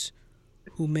students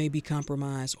who may be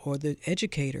compromised, or the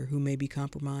educator who may be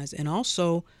compromised, and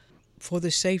also for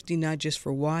the safety, not just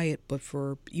for Wyatt, but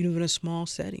for even a small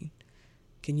setting?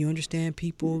 Can you understand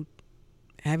people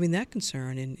having that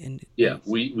concern? Yeah,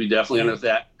 we definitely understand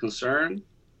that concern.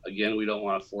 Again, we don't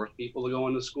want to force people to go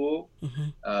into school.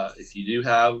 Mm-hmm. If you do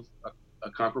have a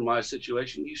compromised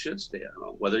situation, you should stay at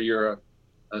home, whether you're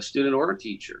a student or a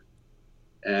teacher.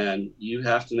 And you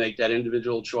have to make that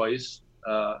individual choice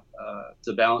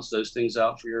to balance those things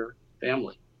out for your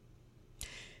family.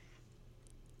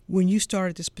 When you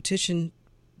started this petition,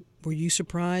 were you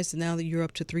surprised now that you're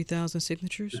up to 3,000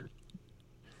 signatures?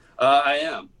 I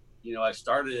am. I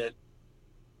started it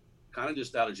kind of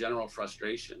just out of general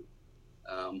frustration.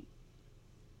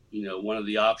 One of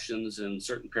the options in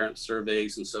certain parent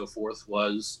surveys and so forth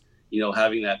was,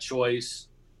 having that choice.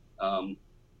 And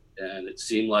it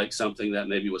seemed like something that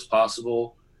maybe was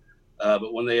possible.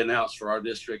 But when they announced for our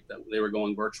district that they were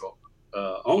going virtual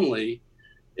only,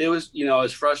 it was, I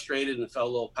was frustrated and felt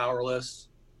a little powerless.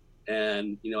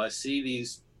 And, I see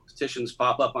these petitions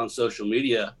pop up on social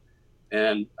media,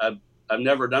 and I've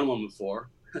never done one before.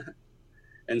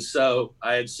 And so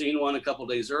I had seen one a couple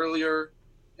days earlier,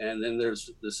 and then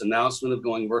there's this announcement of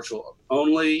going virtual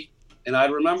only. And I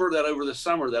remember that over the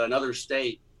summer that another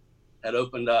state had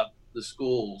opened up the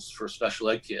schools for special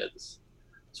ed kids.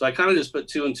 So I kind of just put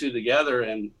two and two together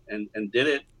and did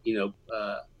it,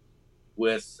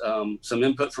 with some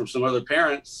input from some other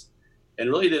parents, and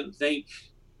really didn't think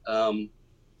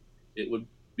it would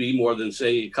be more than,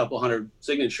 say, a couple hundred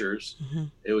signatures. Mm-hmm.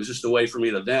 It was just a way for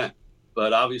me to vent.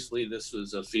 But obviously this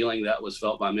was a feeling that was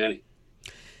felt by many.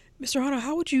 Mr. Hartle,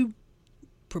 how would you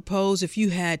propose, if you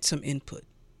had some input,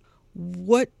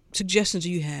 what suggestions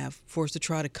do you have for us to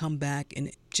try to come back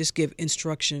and just give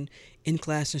instruction,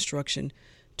 in-class instruction,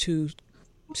 to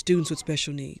students with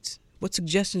special needs? What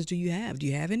suggestions do you have? Do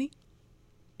you have any?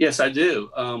 Yes, I do.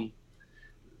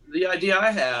 The idea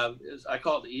I have is, I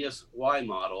call it the ESY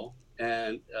model,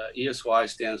 and ESY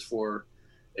stands for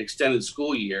Extended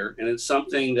School Year, and it's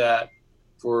something that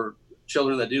for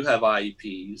children that do have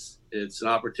IEPs, it's an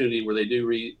opportunity where they do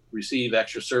receive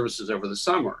extra services over the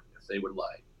summer if they would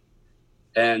like.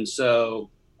 And so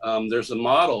there's a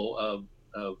model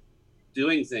of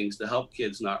doing things to help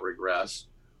kids not regress,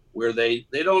 where they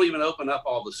don't even open up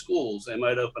all the schools. They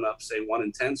might open up, say, 1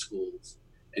 in 10 schools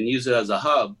and use it as a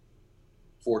hub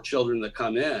for children that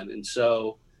come in. And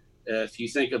so if you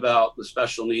think about the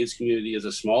special needs community as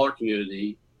a smaller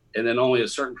community, and then only a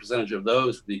certain percentage of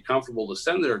those would be comfortable to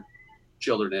send their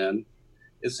children in,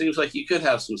 it seems like you could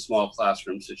have some small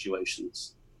classroom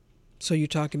situations. So you're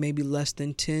talking maybe less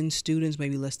than 10 students,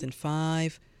 maybe less than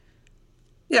 5?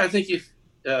 Yeah, I think if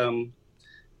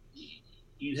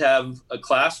you'd have a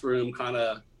classroom kind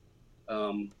of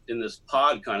in this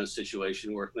pod kind of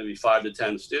situation where maybe 5 to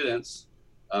 10 students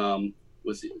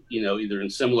with, either in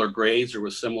similar grades or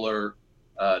with similar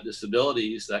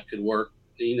disabilities, that could work,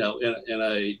 in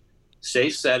a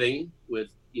safe setting with,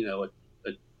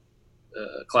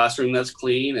 a classroom that's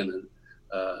clean and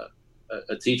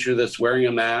a teacher that's wearing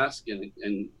a mask,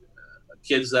 and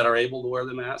kids that are able to wear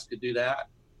the mask could do that,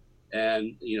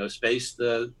 and space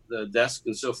the desk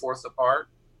and so forth apart.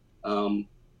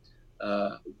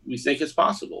 We think it's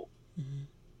possible. Mm-hmm.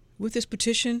 With this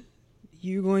petition,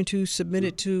 you're going to submit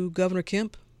it to Governor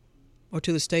Kemp or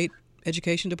to the state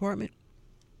education department?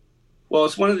 Well,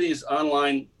 it's one of these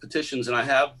online petitions, and I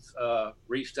have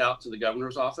reached out to the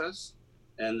governor's office,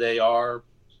 and they are,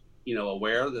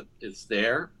 aware that it's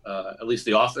there, at least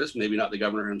the office, maybe not the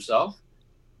governor himself.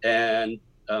 And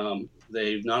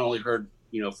they've not only heard,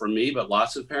 from me, but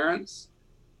lots of parents.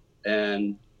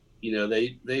 And,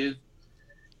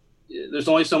 there's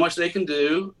only so much they can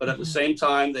do, but at the same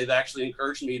time, they've actually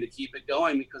encouraged me to keep it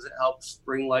going because it helps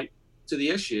bring light to the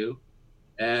issue,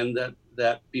 and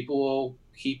that people will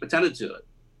keep attended to it.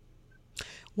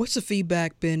 What's the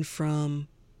feedback been from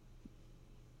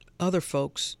other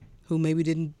folks who maybe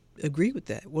didn't agree with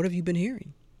that? What have you been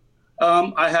hearing?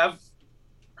 I have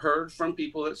heard from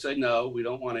people that say, no, we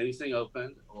don't want anything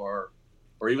open, or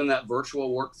even that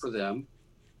virtual work for them.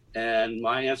 And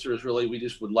my answer is really, we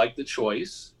just would like the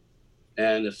choice.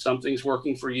 And if something's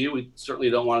working for you, we certainly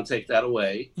don't want to take that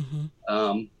away.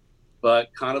 Mm-hmm.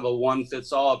 But kind of a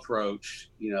one-fits-all approach,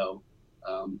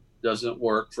 doesn't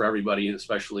work for everybody, and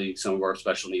especially some of our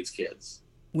special needs kids.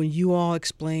 When you all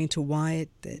explained to Wyatt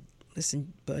that,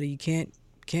 listen, buddy, you can't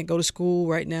go to school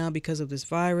right now because of this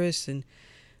virus, and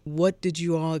what did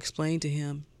you all explain to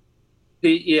him?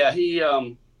 He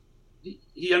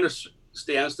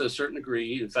understands to a certain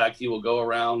degree. In fact, he will go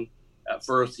around. At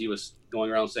first, he was going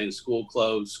around saying "school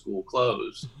closed, school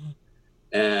closed," mm-hmm.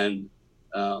 and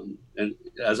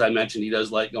as I mentioned, he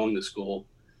does like going to school.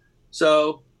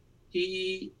 So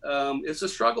it's a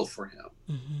struggle for him.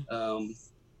 Mm-hmm.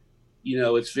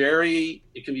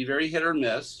 It can be very hit or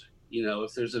miss.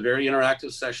 If there's a very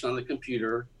interactive session on the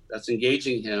computer that's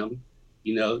engaging him,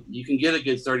 you can get a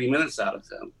good 30 minutes out of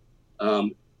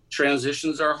him.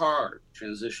 Transitions are hard,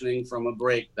 transitioning from a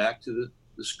break back to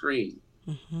the screen.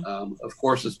 Mm-hmm. Of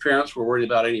course, as parents, we're worried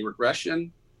about any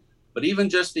regression, but even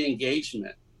just the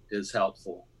engagement is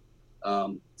helpful.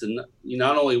 To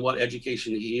not only what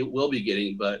education he will be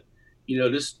getting, but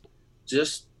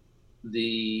just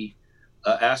the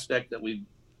aspect that we've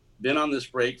been on this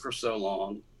break for so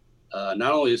long.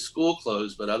 Not only is school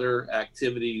closed, but other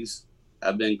activities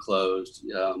have been closed.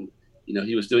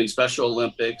 He was doing Special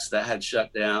Olympics that had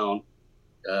shut down.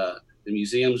 The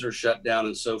museums are shut down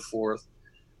and so forth.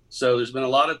 So there's been a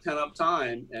lot of pent-up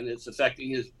time, and it's affecting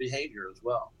his behavior as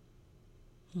well.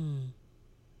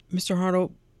 Mr.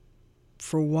 Hartle,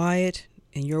 for Wyatt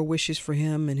and your wishes for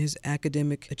him and his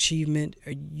academic achievement,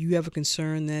 you have a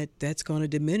concern that that's going to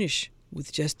diminish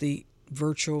with just the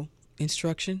virtual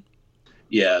instruction?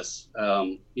 Yes.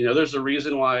 There's a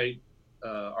reason why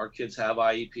our kids have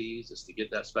IEPs, is to get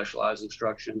that specialized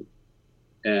instruction.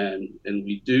 And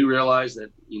we do realize that,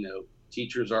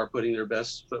 teachers are putting their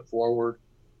best foot forward,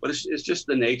 but it's just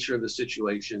the nature of the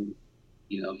situation.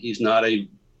 He's not a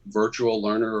virtual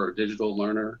learner or digital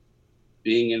learner.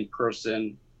 Being in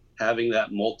person, having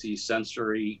that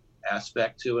multi-sensory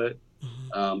aspect to it,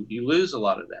 you lose a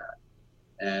lot of that.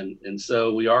 And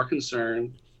so we are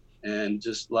concerned. And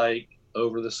just like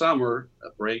over the summer, a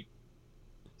break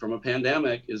from a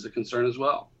pandemic is a concern as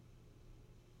well.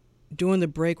 During the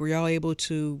break, were y'all able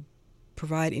to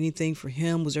provide anything for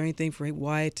him? Was there anything for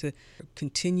Wyatt to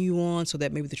continue on so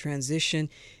that maybe the transition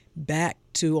back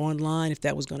to online, if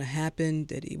that was going to happen,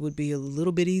 that it would be a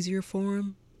little bit easier for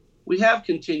him? We have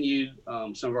continued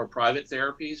some of our private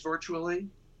therapies virtually,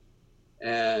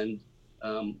 and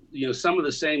some of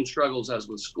the same struggles as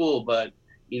with school, but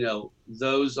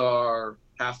those are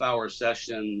half-hour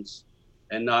sessions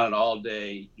and not an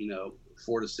all-day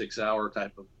 4 to 6 hour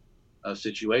type of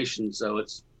situation. So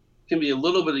it can be a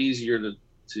little bit easier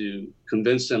to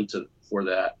convince them for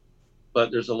that,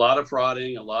 but there's a lot of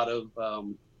prodding, a lot of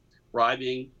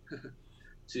bribing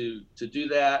to do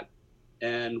that.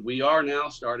 And we are now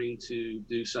starting to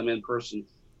do some in-person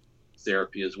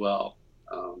therapy as well.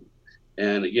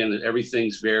 And again,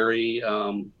 everything's very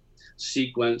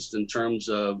sequenced in terms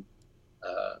of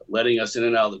letting us in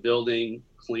and out of the building,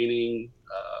 cleaning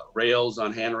rails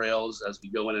on handrails as we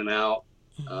go in and out,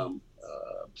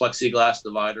 plexiglass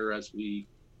divider as we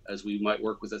might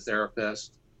work with a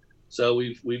therapist. So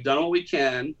we've done what we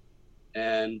can,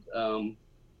 and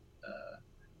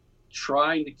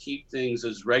trying to keep things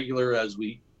as regular as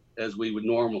we would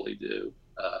normally do,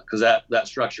 because that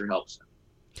structure helps him.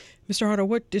 Mr. Hartle,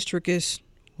 what district is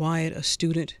Wyatt a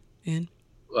student in?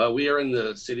 We are in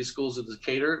the City Schools of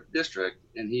Decatur district,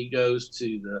 and he goes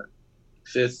to the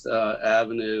 5th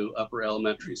Avenue Upper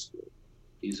Elementary School.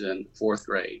 He's in 4th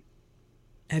grade.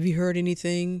 Have you heard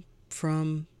anything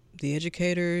from the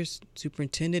educators,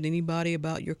 superintendent, anybody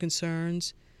about your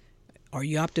concerns? Are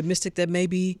you optimistic that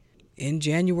maybe in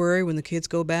January, when the kids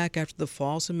go back after the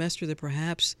fall semester, that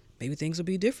perhaps maybe things will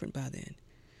be different by then?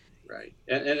 Right.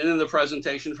 And in the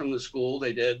presentation from the school,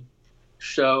 they did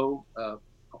show,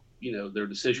 their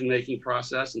decision-making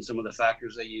process and some of the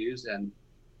factors they use, and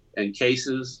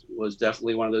cases was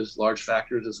definitely one of those large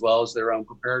factors, as well as their own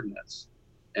preparedness.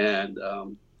 And, I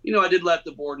did let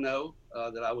the board know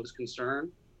that I was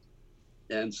concerned,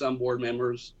 and some board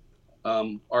members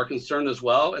are concerned as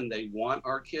well, and they want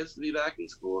our kids to be back in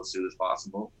school as soon as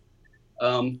possible.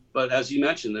 But as you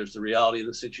mentioned, there's the reality of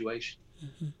the situation.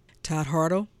 Mm-hmm. Todd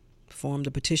Hartle formed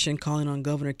a petition calling on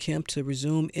Governor Kemp to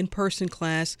resume in-person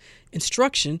class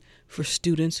instruction for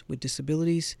students with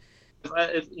disabilities.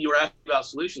 If you were asking about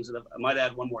solutions, and I might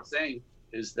add one more thing,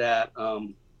 is that,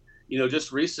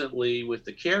 just recently with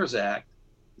the CARES Act,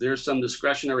 there's some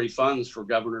discretionary funds for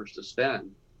governors to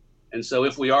spend. And so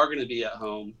if we are going to be at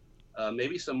home,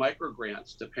 maybe some micro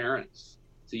grants to parents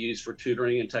to use for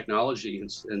tutoring and technology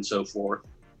and so forth.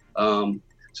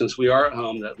 Since we are at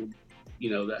home, that would,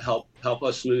 that help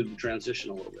us smooth the transition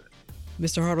a little bit.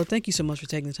 Mr. Hartle, thank you so much for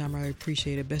taking the time. I really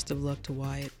appreciate it. Best of luck to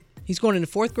Wyatt. He's going into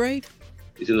 4th grade?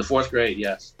 He's in the 4th grade,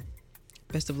 yes.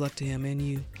 Best of luck to him and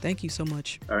you. Thank you so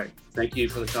much. All right. Thank you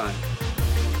for the time.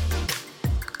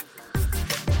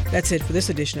 That's it for this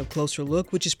edition of Closer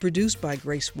Look, which is produced by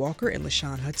Grace Walker and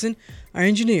LaShawn Hudson. Our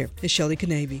engineer is Shelley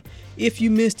Canavy. If you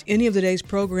missed any of today's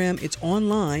program, it's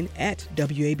online at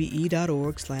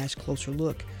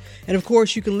wabe.org/closerlook. And of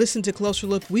course, you can listen to Closer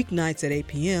Look weeknights at 8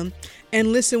 p.m.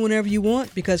 and listen whenever you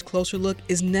want, because Closer Look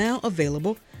is now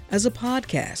available as a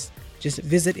podcast. Just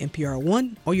visit NPR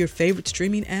One or your favorite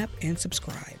streaming app and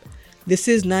subscribe. This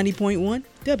is 90.1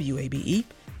 WABE,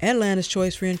 Atlanta's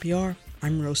Choice for NPR.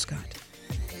 I'm Rose Scott.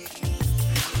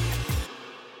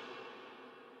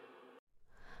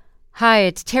 Hi,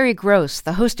 it's Terry Gross,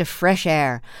 the host of Fresh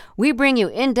Air. We bring you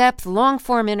in-depth,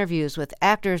 long-form interviews with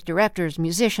actors, directors,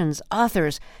 musicians,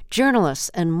 authors, journalists,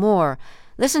 and more.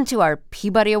 Listen to our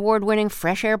Peabody Award-winning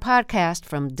Fresh Air podcast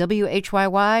from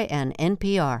WHYY and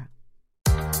NPR.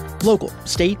 Local,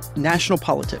 state, national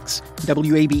politics.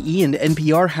 WABE and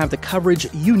NPR have the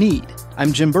coverage you need.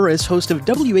 I'm Jim Burris, host of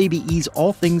WABE's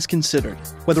All Things Considered.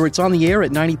 Whether it's on the air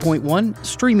at 90.1,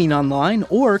 streaming online,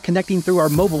 or connecting through our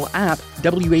mobile app,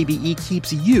 WABE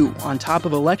keeps you on top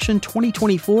of election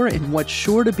 2024 in what's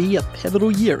sure to be a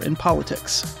pivotal year in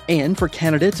politics. And for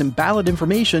candidates and ballot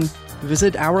information,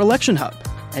 visit our election hub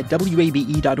at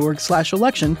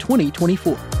wabe.org/election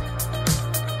 2024.